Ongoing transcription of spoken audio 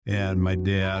And my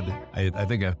dad, I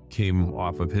think I came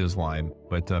off of his line,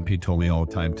 but he told me all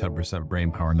the time, 10% brain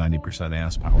power, 90%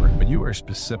 ass power. But you are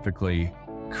specifically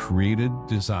created,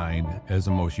 designed as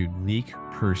the most unique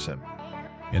person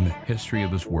in the history of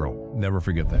this world. Never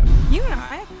forget that. You and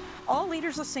I, all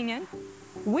leaders listening in,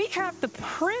 we have the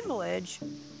privilege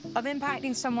of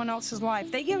impacting someone else's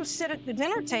life. They go sit at the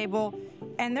dinner table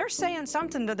and they're saying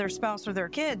something to their spouse or their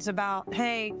kids about,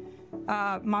 hey,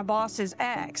 my boss is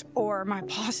X, or my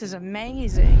boss is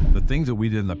amazing. The things that we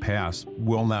did in the past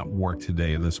will not work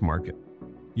today in this market.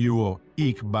 You will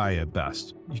eke by at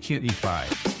best. You can't eke by.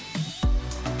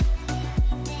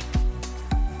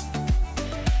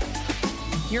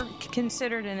 You're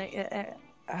considered a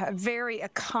very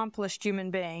accomplished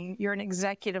human being. You're an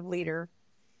executive leader.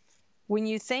 When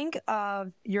you think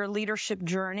of your leadership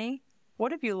journey,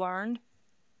 what have you learned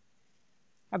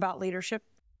about leadership?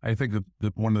 I think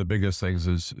that one of the biggest things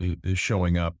is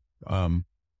showing up.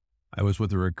 I was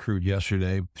with a recruit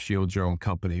yesterday. She owns her own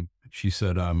company. She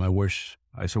said, I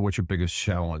said, what's your biggest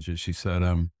challenge? And she said,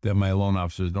 that my loan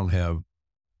officers don't have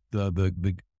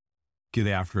the get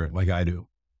after it like I do.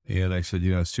 And I said,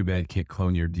 it's too bad you can't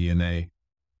clone your DNA.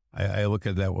 I look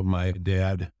at that with my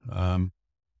dad.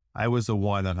 I was the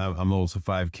one, I'm the oldest of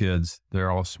 5 kids.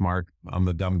 They're all smart. I'm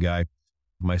the dumb guy.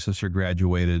 My sister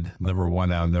graduated, number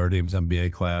 1 out in Notre Dame's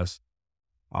MBA class.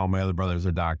 All my other brothers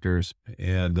are doctors.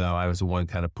 And I was the one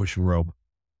kind of pushing rope.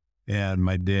 And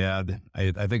my dad,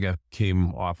 I think I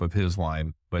came off of his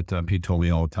line, but he told me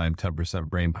all the time, 10%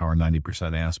 brain power,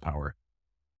 90% ass power.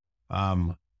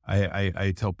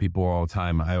 I tell people all the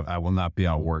time, I will not be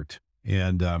outworked.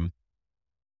 And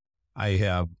I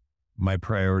have my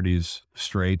priorities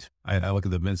straight. I look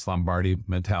at the Vince Lombardi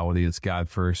mentality. It's God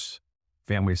first,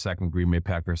 family second, Green Bay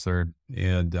Packers third.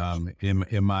 And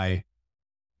in my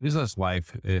business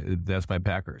life, that's my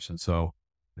Packers. And so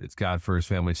it's God first,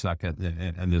 family second,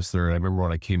 and this third. I remember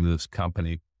when I came to this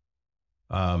company,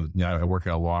 I work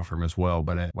at a law firm as well,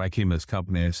 but when I came to this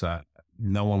company, I said,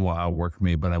 no one will outwork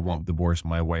me, but I won't divorce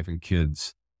my wife and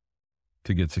kids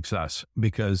to get success,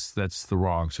 because that's the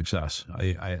wrong success.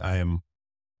 I am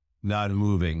not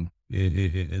moving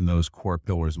in those core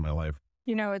pillars of my life.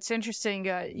 It's interesting.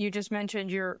 You just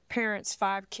mentioned your parents,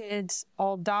 5 kids,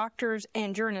 all doctors,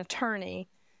 and you're an attorney.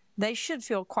 They should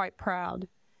feel quite proud.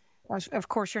 Of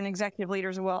course, you're an executive leader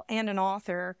as well and an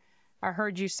author. I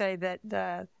heard you say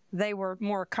that they were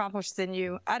more accomplished than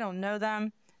you. I don't know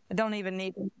them. I don't even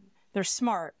need them. They're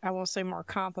smart. I won't say more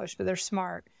accomplished, but they're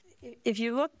smart. If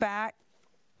you look back,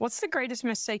 what's the greatest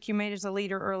mistake you made as a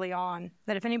leader early on,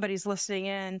 that if anybody's listening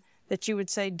in, that you would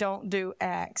say, don't do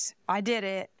X? I did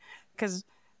it because,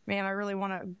 man, I really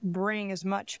want to bring as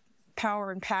much power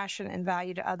and passion and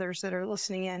value to others that are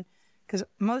listening in, because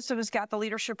most of us got the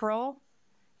leadership role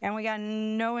and we got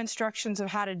no instructions of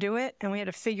how to do it, and we had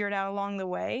to figure it out along the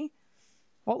way.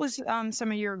 What was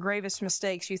some of your gravest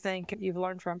mistakes you think you've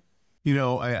learned from?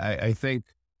 I think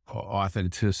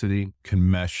authenticity can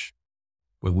mesh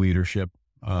with leadership.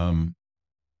 I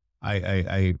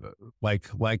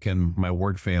like in my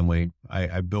work family,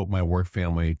 I built my work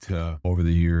family over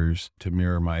the years to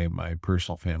mirror my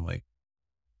personal family.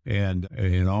 And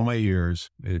in all my years,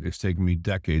 it's taken me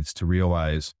decades to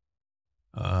realize,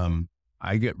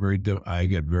 I get very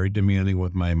demanding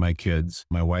with my kids.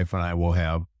 My wife and I will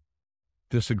have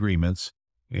disagreements,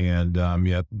 and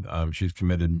yet she's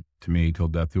committed to me till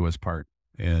death do us part.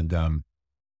 And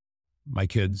my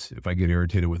kids, if I get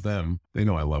irritated with them, they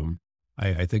know I love them.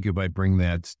 I think if I bring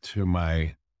that to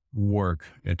my work,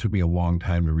 it took me a long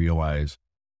time to realize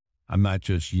I'm not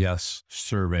just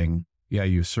serving. Yeah,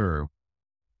 you serve,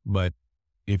 but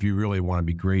if you really want to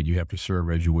be great, you have to serve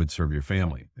as you would serve your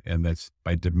family, and that's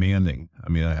by demanding. I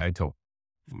mean, I tell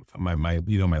my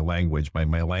language.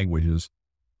 My language is.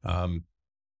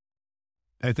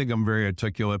 I think I'm very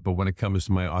articulate, but when it comes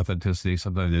to my authenticity,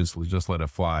 sometimes it is just let it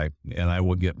fly, and I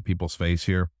will get in people's face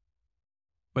here.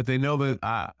 But they know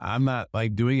that I'm not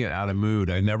like doing it out of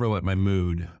mood. I never let my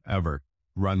mood ever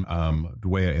run the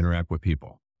way I interact with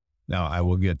people. Now, I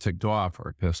will get ticked off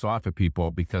or pissed off at people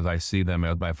because I see them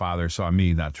as my father saw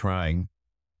me, not trying.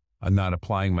 I'm not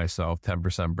applying myself,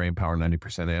 10% brain power,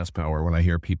 90% ass power. When I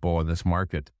hear people in this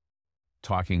market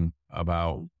talking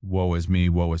about woe is me,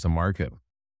 woe is the market.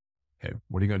 Okay,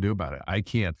 what are you going to do about it? I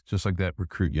can't, just like that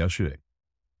recruit yesterday.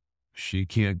 She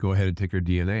can't go ahead and take her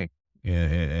DNA.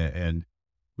 And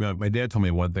my dad told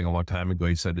me one thing a long time ago.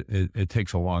 He said it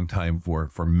takes a long time for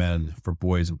men, for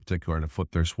boys in particular, to flip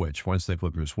their switch. Once they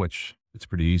flip their switch, it's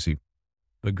pretty easy.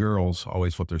 The girls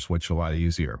always flip their switch a lot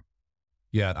easier.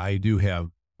 Yet I do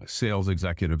have sales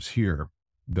executives here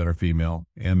that are female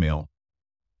and male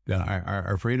that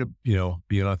are afraid of,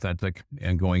 being authentic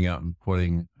and going out and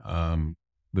putting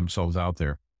themselves out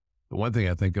there. The one thing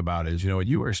I think about is,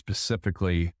 you are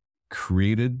specifically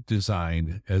created,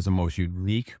 designed as the most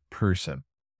unique person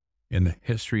in the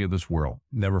history of this world.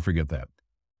 Never forget that.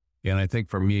 And I think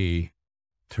for me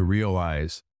to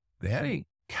realize that ain't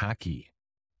cocky.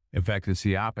 In fact, it's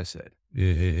the opposite.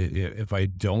 If I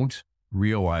don't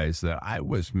realize that I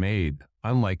was made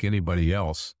unlike anybody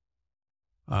else,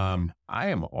 I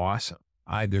am awesome.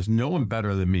 There's no one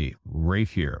better than me right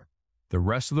here. The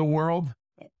rest of the world,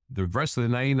 the rest of the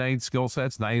 99 skill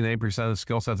sets, 99% of the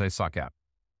skill sets I suck at.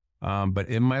 But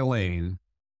in my lane,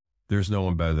 there's no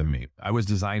one better than me. I was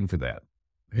designed for that.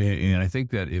 And I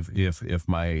think that if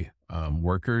my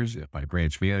workers, if my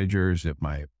branch managers, if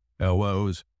my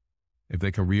LOs, if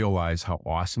they can realize how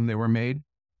awesome they were made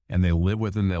and they live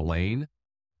within their lane,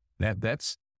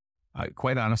 that's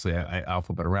quite honestly, I'll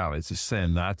flip it around. It's a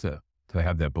sin not to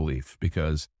have that belief,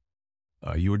 because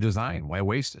you were designed. Why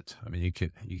waste it? I mean, you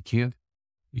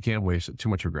can't waste it. Too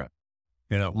much regret.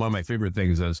 One of my favorite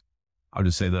things is, I'll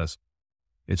just say this: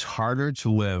 it's harder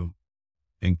to live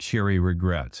and carry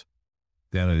regret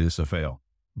than it is to fail,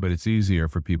 but it's easier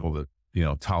for people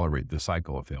to tolerate the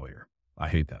cycle of failure. I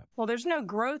hate that. Well, there's no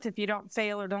growth if you don't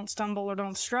fail or don't stumble or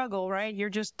don't struggle, right? You're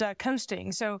just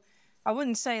coasting. So I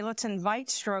wouldn't say let's invite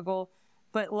struggle,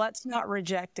 but let's not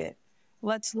reject it.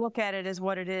 Let's look at it as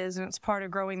what it is, and it's part of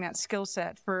growing that skill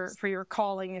set for your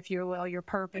calling, if you will, your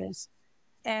purpose.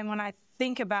 And when I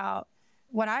think about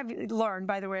what I've learned,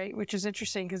 by the way, which is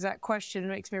interesting because that question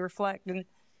makes me reflect, and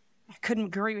I couldn't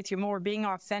agree with you more, being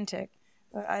authentic,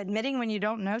 admitting when you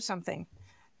don't know something.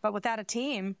 But without a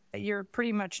team, you're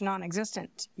pretty much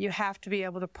non-existent. You have to be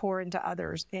able to pour into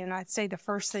others. And I'd say the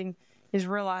first thing is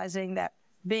realizing that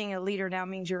being a leader now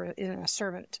means you're in a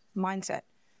servant mindset.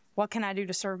 What can I do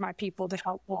to serve my people, to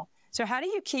help them? So how do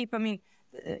you keep,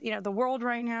 the world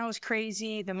right now is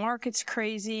crazy. The market's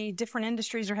crazy. Different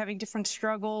industries are having different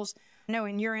struggles. I know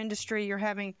in your industry, you're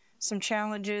having some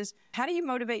challenges. How do you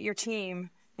motivate your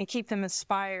team and keep them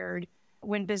inspired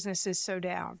when business is so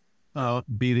down?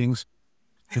 Beatings.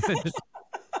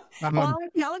 Well,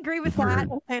 I'll agree with that.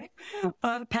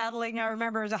 Paddling, I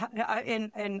remember,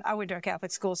 and I went to a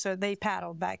Catholic school, so they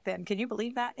paddled back then. Can you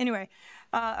believe that? Anyway,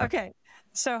 okay.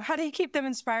 So how do you keep them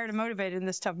inspired and motivated in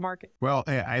this tough market? Well,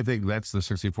 I think that's the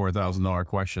 $64,000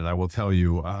 question. I will tell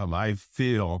you, I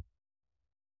feel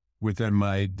within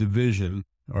my division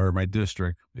or my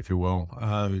district, if you will,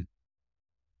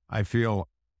 I feel,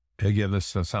 again,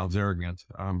 this sounds arrogant,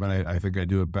 but I think I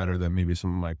do it better than maybe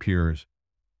some of my peers.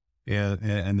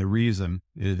 And the reason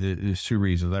is two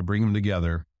reasons. I bring them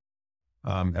together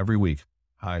every week.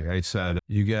 I said,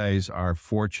 you guys are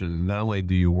fortunate. Not only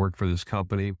do you work for this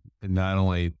company, and not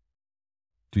only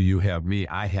do you have me,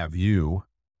 I have you,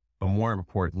 but more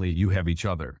importantly, you have each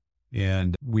other.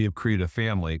 And we have created a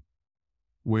family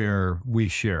where we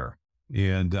share.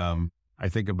 And I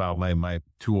think about my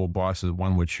two old bosses.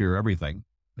 One would share everything,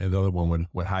 and the other one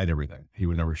would hide everything. He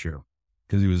would never share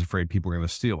because he was afraid people were going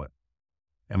to steal it.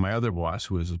 And my other boss,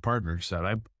 who was his partner,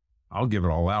 said, I'll give it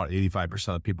all out.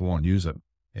 85% of people won't use it.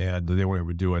 And they won't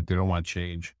ever do it. They don't want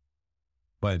change.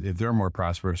 But if they're more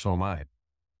prosperous, so am I.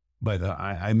 But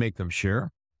I make them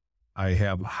share. I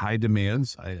have high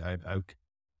demands. I've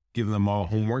given them all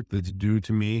homework that's due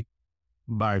to me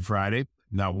by Friday.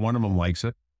 Not one of them likes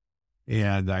it.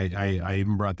 And I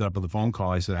even brought that up on the phone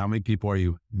call. I said, how many people are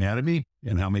you mad at me?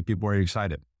 And how many people are you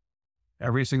excited?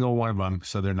 Every single one of them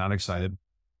said they're not excited.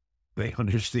 They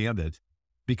understand it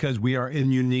because we are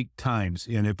in unique times.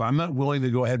 And if I'm not willing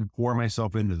to go ahead and pour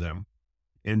myself into them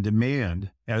and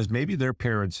demand, as maybe their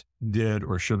parents did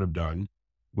or should have done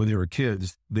when they were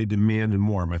kids, they demanded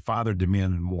more. My father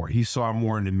demanded more. He saw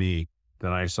more into me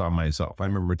than I saw myself. I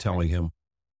remember telling him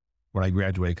when I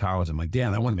graduated college, I'm like,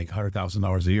 Dad, I want to make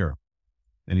 $100,000 a year.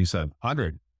 And he said,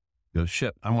 100. He goes,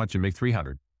 shit, I want you to make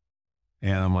 300.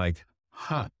 And I'm like,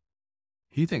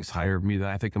 he thinks higher of me than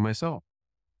I think of myself.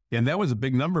 And that was a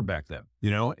big number back then,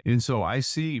 And so I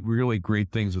see really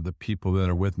great things with the people that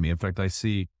are with me. In fact, I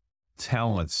see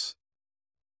talents.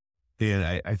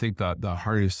 And I think the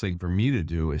hardest thing for me to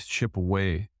do is chip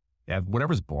away at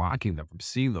whatever's blocking them from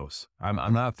seeing those. I'm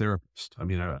not a therapist.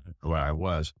 I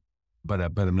was, but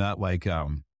I'm not like,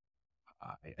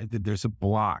 there's a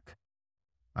block.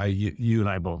 You and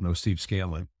I both know Steve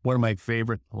Scanlon. One of my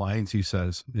favorite lines he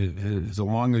says is the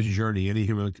longest journey any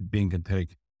human being can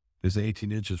take is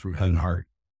 18 inches from head and heart.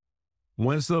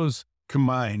 Once those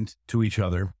combined to each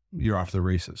other, you're off the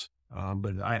races.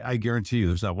 But I guarantee you,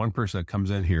 there's not one person that comes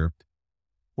in here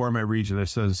or in my region that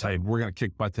says, hey, we're going to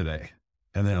kick butt today.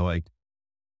 And they're like,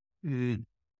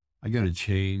 I got to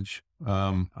change.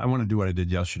 I want to do what I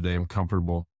did yesterday. I'm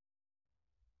comfortable.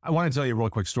 I want to tell you a real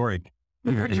quick story.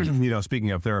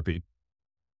 Speaking of therapy,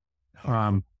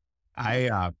 I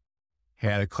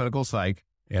had a clinical psych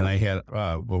and I had,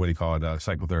 what do you call it?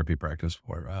 Psychotherapy practice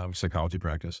or psychology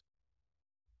practice.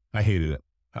 I hated it.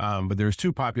 But there's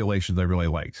two populations I really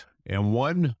liked. And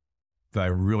one that I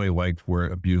really liked were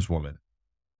abused women.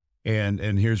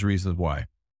 And here's the reasons why.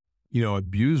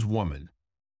 Abused women,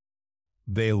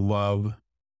 they love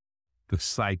the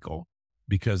cycle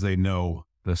because they know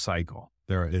the cycle.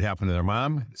 It happened to their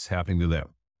mom. It's happening to them.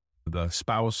 The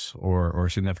spouse or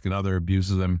significant other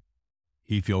abuses them.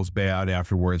 He feels bad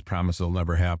afterwards, promises it'll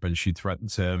never happen. She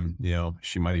threatens him.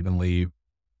 She might even leave.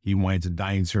 He wines and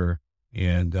dines her.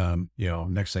 And,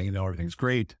 next thing you know, everything's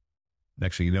great.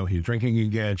 Next thing you know, he's drinking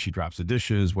again. She drops the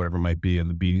dishes, whatever it might be, and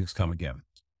the beatings come again.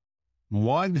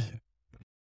 One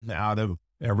out of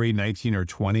every 19 or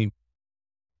 20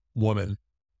 women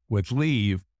would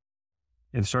leave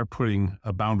and start putting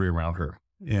a boundary around her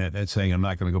and saying, I'm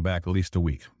not going to go back at least a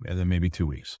week and then maybe 2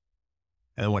 weeks.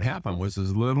 And what happened was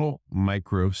this little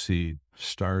micro seed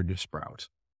started to sprout.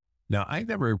 Now,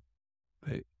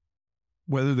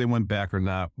 whether they went back or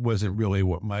not wasn't really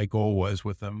what my goal was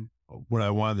with them. What I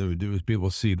wanted them to do is be able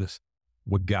to see this,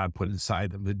 what God put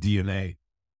inside them, the DNA.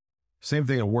 Same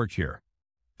thing at work here.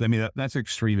 I mean, that's an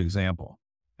extreme example.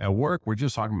 At work, we're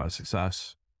just talking about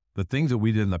success. The things that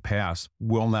we did in the past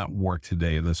will not work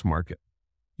today in this market.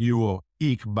 You will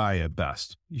eke by at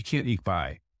best. You can't eke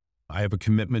by. I have a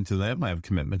commitment to them. I have a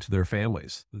commitment to their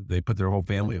families. They put their whole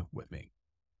family with me,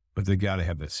 but they got to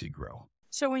have that seed grow.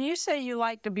 So when you say you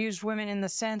liked abused women in the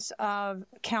sense of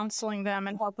counseling them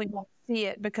and helping them see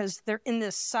it because they're in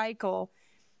this cycle,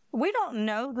 we don't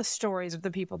know the stories of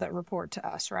the people that report to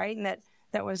us, right? And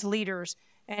that was leaders.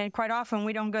 And quite often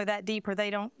we don't go that deep or they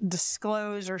don't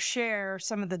disclose or share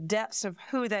some of the depths of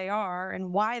who they are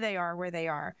and why they are where they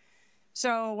are.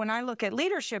 So when I look at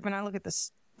leadership and I look at the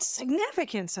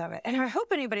significance of it, and I hope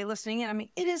anybody listening in,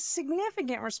 it is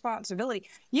significant responsibility.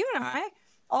 You and I,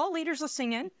 all leaders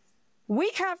listening in, we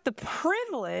have the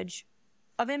privilege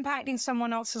of impacting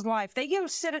someone else's life. They go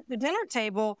sit at the dinner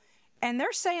table and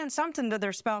they're saying something to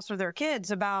their spouse or their kids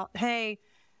about, hey,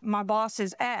 my boss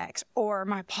is X or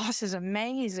my boss is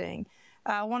amazing.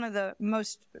 One of the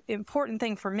most important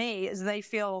thing for me is they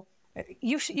feel,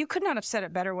 you could not have said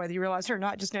it better whether you realize it or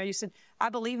not. Just now you said, I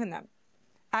believe in them.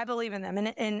 I believe in them.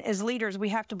 And as leaders, we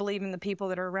have to believe in the people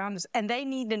that are around us. And they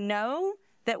need to know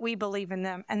that we believe in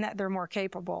them and that they're more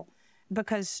capable.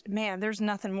 Because, man, there's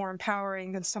nothing more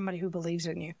empowering than somebody who believes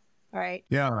in you, right?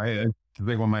 Yeah, I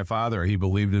think when my father, he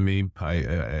believed in me.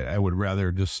 I would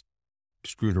rather just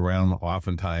screwed around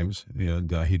oftentimes,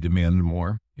 and he demanded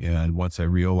more. And once I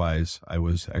realized I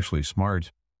was actually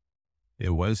smart,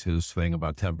 it was his thing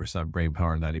about 10% brain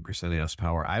power, 90% ass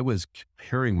power. I was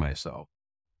comparing myself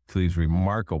to these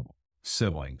remarkable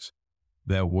siblings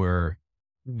that were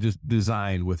just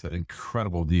designed with an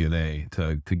incredible DNA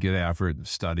to get after it and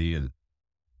study. And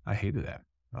I hated that.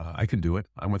 I could do it.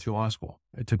 I went through law school.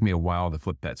 It took me a while to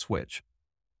flip that switch.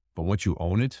 But once you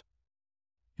own it,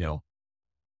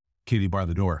 Katie barred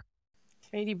the door.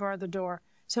 Katie barred the door.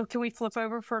 So can we flip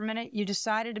over for a minute? You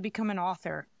decided to become an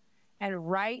author and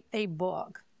write a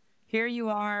book. Here you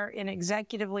are in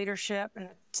executive leadership and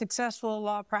a successful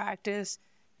law practice.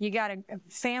 You got a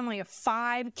family of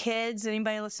 5 kids.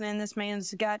 Anybody listening? This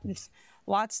man's got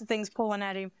lots of things pulling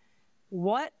at him.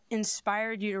 What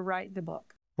inspired you to write the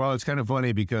book? Well, it's kind of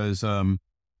funny because when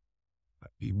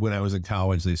I was in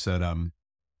college, they said,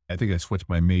 I think I switched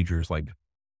my majors like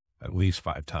at least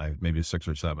 5 times, maybe 6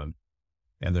 or 7.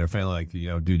 And they're finally like,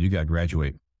 dude, you got to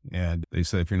graduate. And they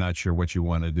said, if you're not sure what you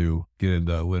want to do, get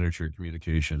into literature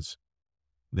communications.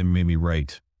 They made me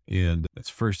write. And it's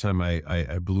the first time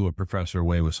I blew a professor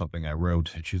away with something I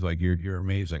wrote. And she's like, you're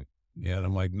amazing. Yeah, and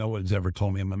I'm like, no one's ever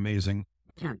told me I'm amazing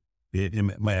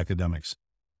in my academics.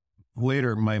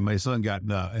 Later, my son got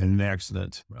in an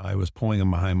accident. I was pulling him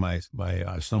behind my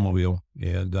snowmobile,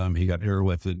 and he got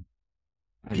airlifted,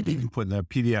 put in a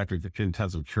pediatric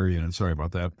intensive care unit. Sorry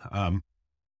about that.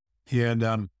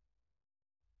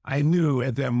 I knew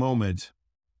at that moment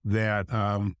that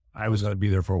I was going to be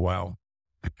there for a while.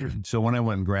 So when I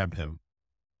went and grabbed him,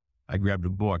 I grabbed a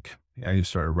book and I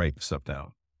just started writing stuff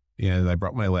down. And I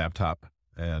brought my laptop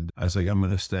and I was like, I'm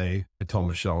going to stay. I told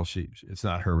Michelle, it's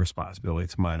not her responsibility.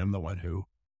 It's mine. I'm the one who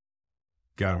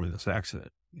got him in this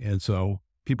accident. And so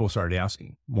people started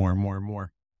asking more and more and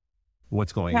more,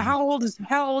 what's going on? How old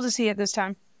is he at this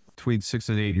time? Between 6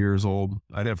 and 8 years old.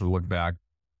 I'd have to look back.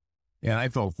 And I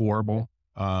felt horrible.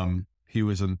 He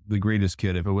was the greatest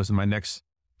kid. If it wasn't my next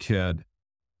kid,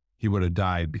 he would have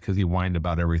died because he whined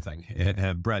about everything.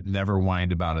 And Brett never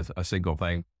whined about a single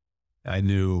thing. I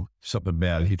knew something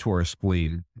bad. He tore his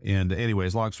spleen. And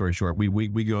anyways, long story short,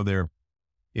 we go there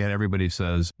and everybody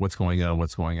says, what's going on?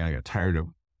 What's going on? I got tired of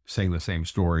saying the same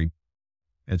story.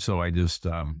 And so I just,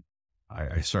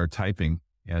 I started typing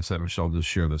and I said, Michelle, just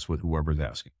share this with whoever's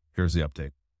asking. Here's the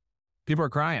update. People are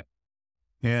crying.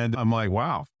 And I'm like,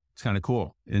 wow, it's kind of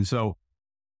cool. And so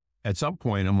at some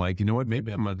point I'm like, you know what,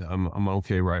 maybe I'm an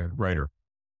okay writer.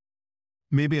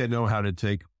 Maybe I know how to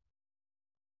take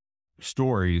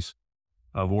stories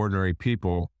of ordinary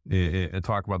people and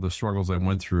talk about the struggles I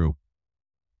went through.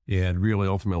 And really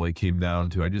ultimately came down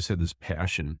to, I just had this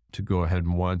passion to go ahead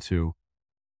and want to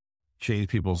change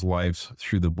people's lives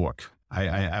through the book.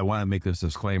 I want to make this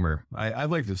disclaimer. I'd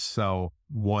like to sell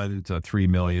 1 to 3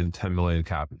 million, 10 million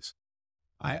copies.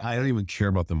 I don't even care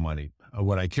about the money.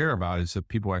 What I care about is that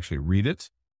people actually read it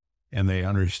and they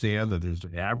understand that there's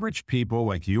average people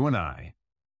like you and I.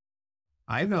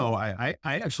 I know, I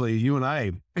actually, you and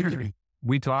I,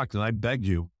 we talked and I begged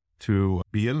you to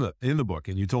be in the book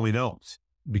and you told me no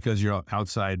because you're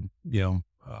outside,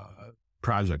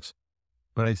 projects.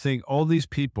 But I think all these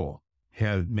people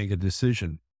had to make a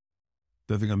decision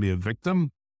that they're going to be a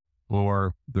victim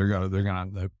or they're going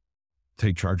to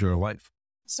take charge of their life.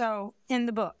 So in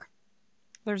the book,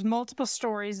 there's multiple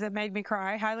stories that made me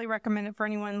cry. I highly recommend it for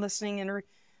anyone listening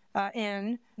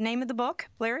in. Name of the book,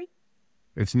 Larry?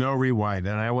 It's No Rewind.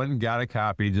 And I went and got a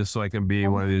copy just so I can be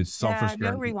one of these selfish.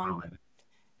 No rewind.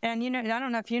 And I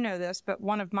don't know if you know this, but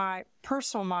one of my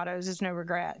personal mottos is no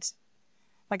regrets.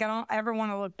 Like I don't ever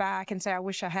want to look back and say, I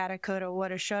wish I had, I coulda,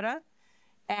 woulda, shoulda.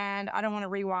 And I don't want to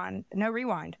rewind, no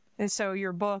rewind. And so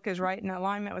your book is right in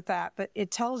alignment with that. But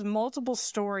it tells multiple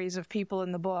stories of people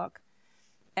in the book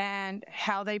and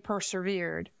how they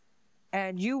persevered.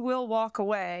 And you will walk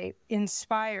away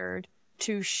inspired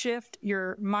to shift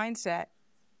your mindset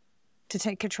to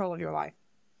take control of your life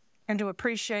and to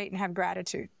appreciate and have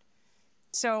gratitude.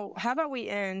 So how about we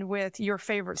end with your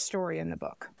favorite story in the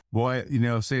book? Boy,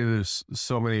 say there's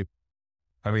so many,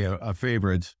 a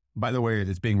favorite. By the way,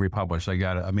 it's being republished. I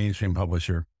got a mainstream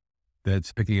publisher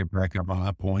that's picking it back up.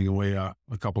 I'm pulling away a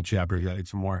couple chapters. I need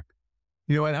some more.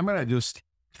 You know what? I'm going to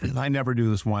I never do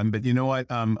this one, but you know what?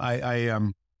 I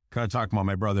kind of talking about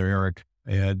my brother, Eric.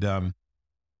 And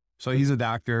so he's a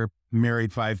doctor,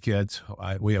 married, 5 kids.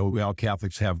 We all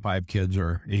Catholics have 5 kids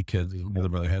or 8 kids. My other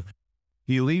brother has.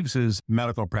 He leaves his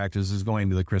medical practice, is going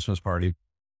to the Christmas party.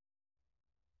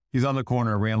 He's on the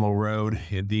corner of Randall Road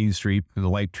at Dean Street, and the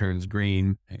light turns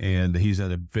green, and he's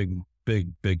in a big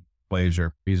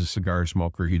Blazer. He's a cigar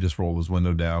smoker. He just rolled his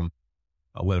window down,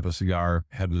 lit up a cigar,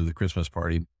 headed to the Christmas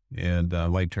party, and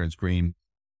light turns green.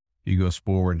 He goes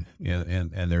forward,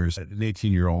 and there's an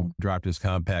 18-year-old dropped his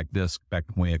compact disc back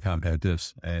when we had compact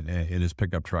discs, and his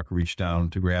pickup truck reached down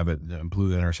to grab it and blew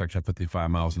the intersection at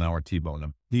 55 miles an hour, T-boned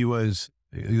him.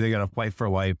 They got a flight for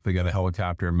life. They got a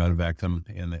helicopter and medevaced him,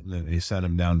 and they sent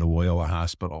him down to Loyola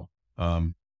Hospital.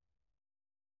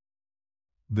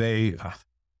 They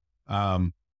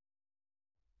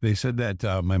said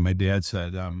that my dad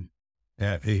said,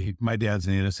 my dad's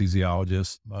an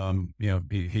anesthesiologist.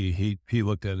 He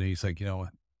looked at it and he's like,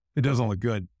 it doesn't look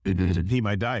good. He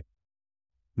might die.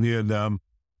 And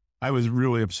I was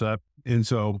really upset. And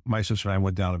so my sister and I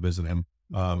went down to visit him,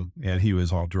 and he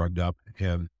was all drugged up.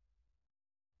 And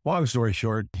long story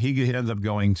short, he ends up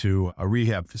going to a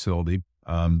rehab facility.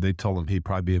 They told him he'd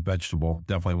probably be a vegetable,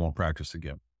 definitely won't practice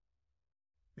again.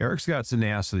 Eric's got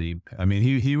tenacity.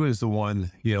 He was the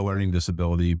one, he had a learning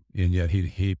disability, and yet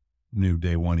he knew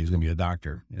day one he's going to be a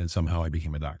doctor, and somehow I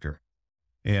became a doctor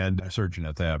and a surgeon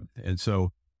at that. And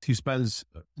so he spends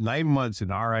 9 months in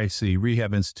RIC,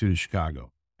 Rehab Institute of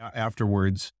Chicago.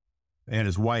 Afterwards, and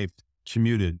his wife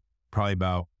commuted probably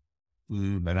about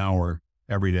an hour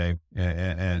every day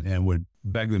and would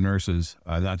beg the nurses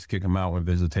not to kick him out with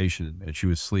visitation. And she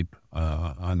would sleep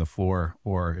on the floor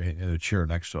or in a chair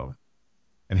next to him.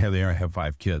 And here they are, have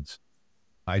 5 kids.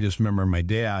 I just remember my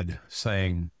dad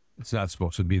saying, it's not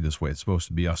supposed to be this way. It's supposed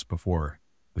to be us before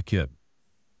the kid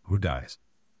who dies.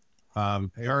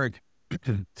 Eric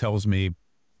tells me,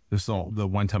 this is the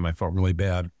one time I felt really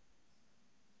bad.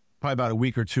 Probably about a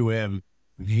week or 2 in,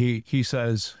 he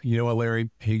says, you know what, Larry?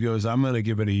 He goes, I'm going to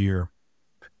give it a year.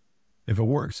 If it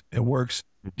works, it works.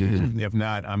 If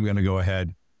not, I'm going to go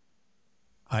ahead.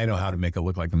 I know how to make it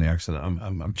look like an accident.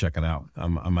 I'm checking out.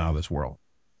 I'm out of this world.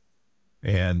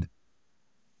 And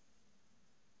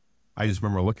I just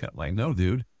remember looking at it like, no,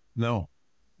 dude, no.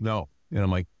 And I'm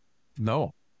like,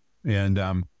 no.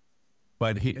 And,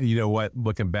 but he, you know what,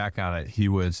 looking back on it, he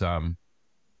was,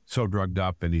 so drugged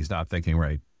up and he's not thinking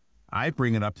right. I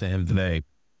bring it up to him today.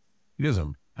 He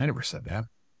doesn't, I never said that.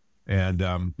 And,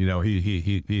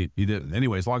 he didn't.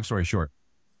 Anyways, long story short,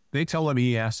 they tell him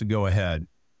he has to go ahead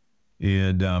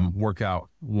and work out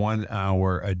 1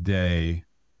 hour a day,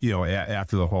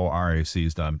 after the whole RAC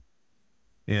is done.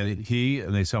 And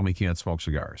they tell me he can't smoke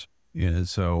cigars. And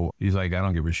so he's like, I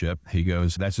don't give a shit. He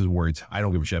goes, that's his words. I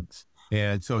don't give a shit.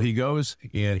 And so he goes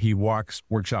and he works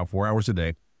out 4 hours a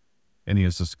day, and he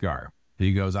has a cigar.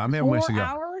 He goes, I'm having my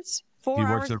cigar. 4 hours? 4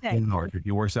 hours a day.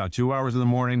 He works out 2 hours in the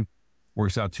morning,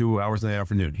 works out 2 hours in the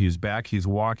afternoon. He's back. He's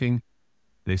walking.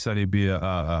 They said he'd be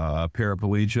a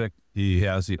paraplegic. He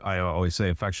has, I always say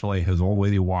affectionately, his old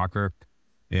lady walker,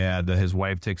 and his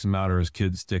wife takes him out, or his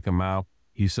kids take him out.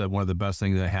 He said one of the best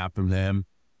things that happened to him,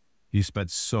 he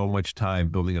spent so much time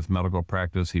building his medical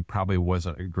practice. He probably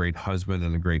wasn't a great husband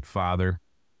and a great father.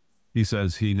 He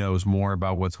says he knows more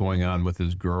about what's going on with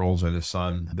his girls and his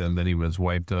son than even his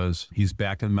wife does. He's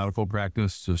back in medical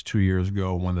practice. Just 2 years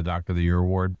ago, won the Doctor of the Year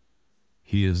award.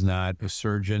 He is not a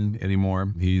surgeon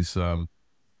anymore. He's,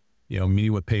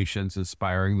 meeting with patients,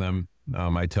 inspiring them.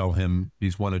 I tell him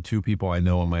he's one of 2 people I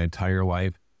know in my entire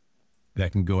life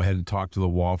that can go ahead and talk to the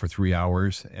wall for 3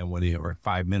 hours, or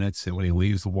 5 minutes, and when he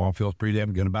leaves, the wall feels pretty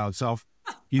damn good about itself.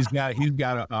 He's got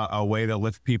a way to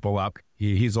lift people up.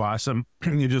 He's awesome.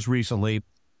 Just recently,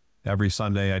 every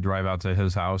Sunday, I drive out to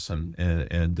his house and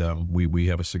we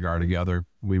have a cigar together.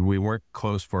 We weren't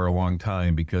close for a long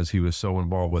time because he was so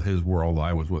involved with his world.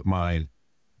 I was with mine,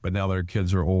 but now that our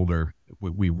kids are older,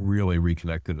 we really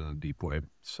reconnected in a deep way.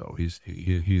 So he's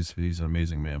an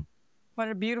amazing man. What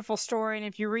a beautiful story. And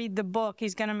if you read the book,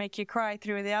 he's going to make you cry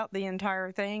throughout the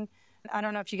entire thing. I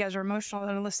don't know if you guys are emotional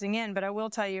and listening in, but I will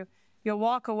tell you, you'll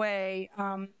walk away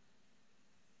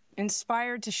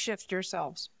inspired to shift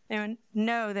yourselves and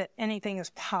know that anything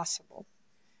is possible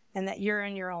and that you're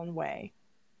in your own way.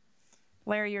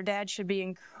 Larry, your dad should be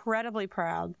incredibly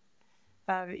proud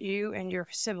of you and your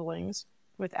siblings,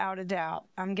 without a doubt.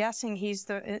 I'm guessing he's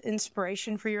the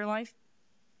inspiration for your life?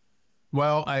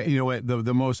 Well,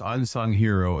 the most unsung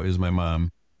hero is my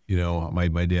mom.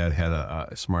 My dad had a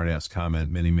smart-ass comment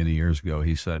many, many years ago.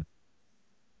 He said,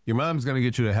 your mom's going to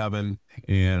get you to heaven,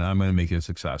 and I'm going to make you a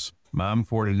success. Mom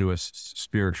poured into us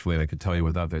spiritually, and I could tell you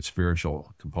without that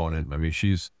spiritual component. I mean,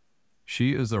 she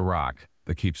is the rock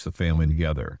that keeps the family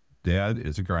together. Dad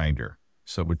is a grinder.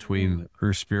 So between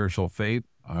her spiritual faith,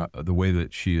 the way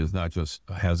that she is not just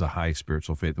has a high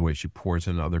spiritual faith, the way she pours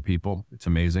into other people, it's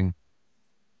amazing.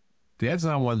 Dad's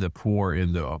not one to pour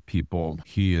into people.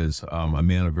 He is a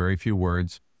man of very few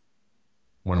words,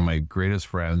 one of my greatest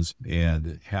friends,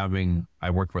 and I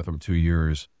worked with him 2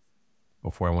 years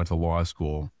before I went to law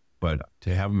school, but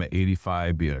to have him at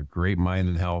 85 be a great mind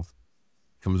and health,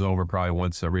 comes over probably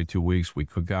once every 2 weeks, we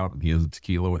cook out, and he has a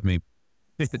tequila with me.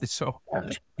 So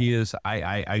he is,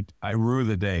 I rue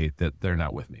the day that they're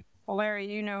not with me. Well,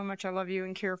 Larry, you know how much I love you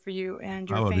and care for you and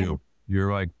your family. I love you.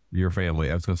 You're like your family.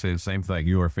 I was going to say the same thing.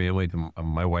 You are family to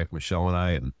my wife, Michelle, and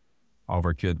I, and all of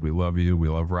our kids. We love you. We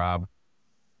love Rob.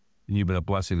 And you've been a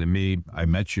blessing to me. I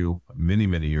met you many,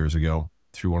 many years ago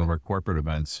through one of our corporate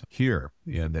events here.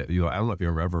 And I don't know if you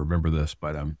ever remember this,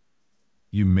 but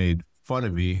you made fun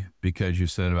of me because you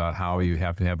said about how you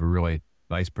have to have a really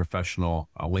nice professional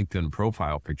LinkedIn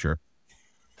profile picture.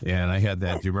 And I had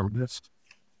that. Do you remember this?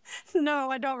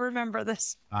 No, I don't remember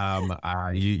this.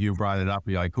 You brought it up.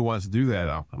 You're like, who wants to do that?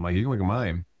 I'm like, you can look at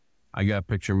mine. I got a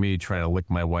picture of me trying to lick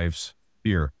my wife's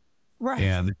ear. Right.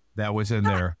 And that was in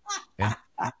there. And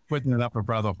putting it up in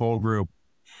front of the whole group.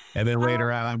 And then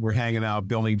later on, we're hanging out,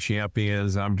 building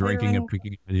champions. I'm drinking and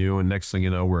picking on you. And next thing you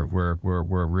know, we're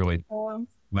really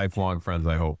lifelong friends,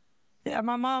 I hope. Yeah,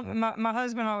 my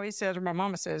husband always says, or my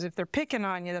mama says, if they're picking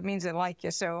on you, that means they like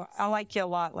you. So I like you a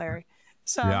lot, Larry.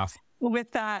 So yeah.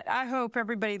 With that, I hope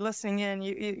everybody listening in,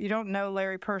 you don't know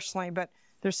Larry personally, but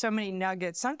there's so many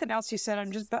nuggets. Something else you said,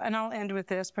 and I'll end with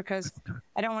this because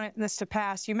I don't want this to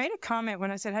pass. You made a comment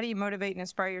when I said, how do you motivate and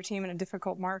inspire your team in a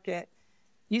difficult market?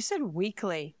 You said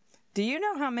weekly. Do you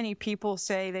know how many people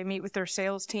say they meet with their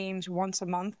sales teams once a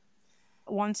month,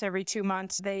 once every 2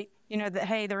 months? They, that,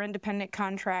 hey, they're independent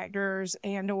contractors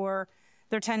or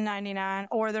they're 1099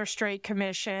 or they're straight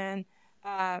commission.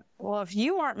 Well, if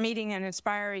you aren't meeting and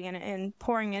inspiring and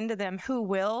pouring into them, who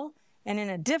will? And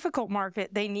in a difficult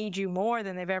market, they need you more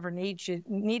than they've ever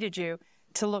needed you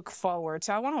to look forward.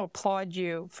 So I want to applaud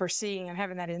you for seeing and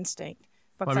having that instinct.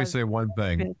 Let me say one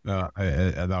thing,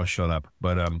 and I'll shut up.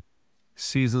 But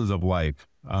seasons of life,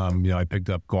 I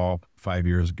picked up golf 5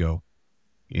 years ago,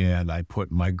 and I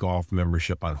put my golf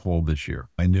membership on hold this year.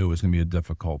 I knew it was going to be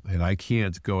difficult, and I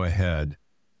can't go ahead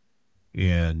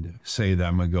and say that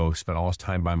I'm going to go spend all this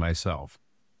time by myself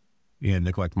and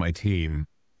neglect my team,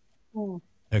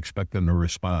 expect them to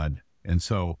respond. And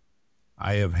so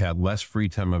I have had less free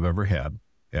time I've ever had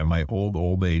at my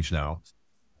old age now.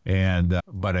 And,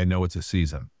 but I know it's a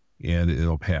season and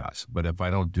it'll pass. But if I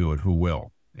don't do it, who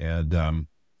will? And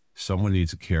someone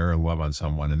needs to care and love on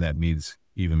someone. And that means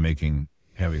even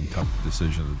having tough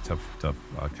decisions, tough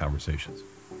conversations.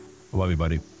 I love you,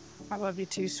 buddy. I love you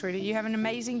too, sweetie. You have an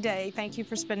amazing day. Thank you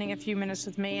for spending a few minutes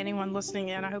with me. Anyone listening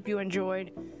in, I hope you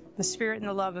enjoyed the spirit and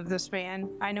the love of this man.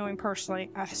 I know him personally.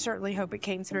 I certainly hope it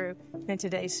came through in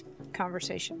today's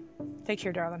conversation. Take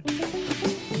care, darling.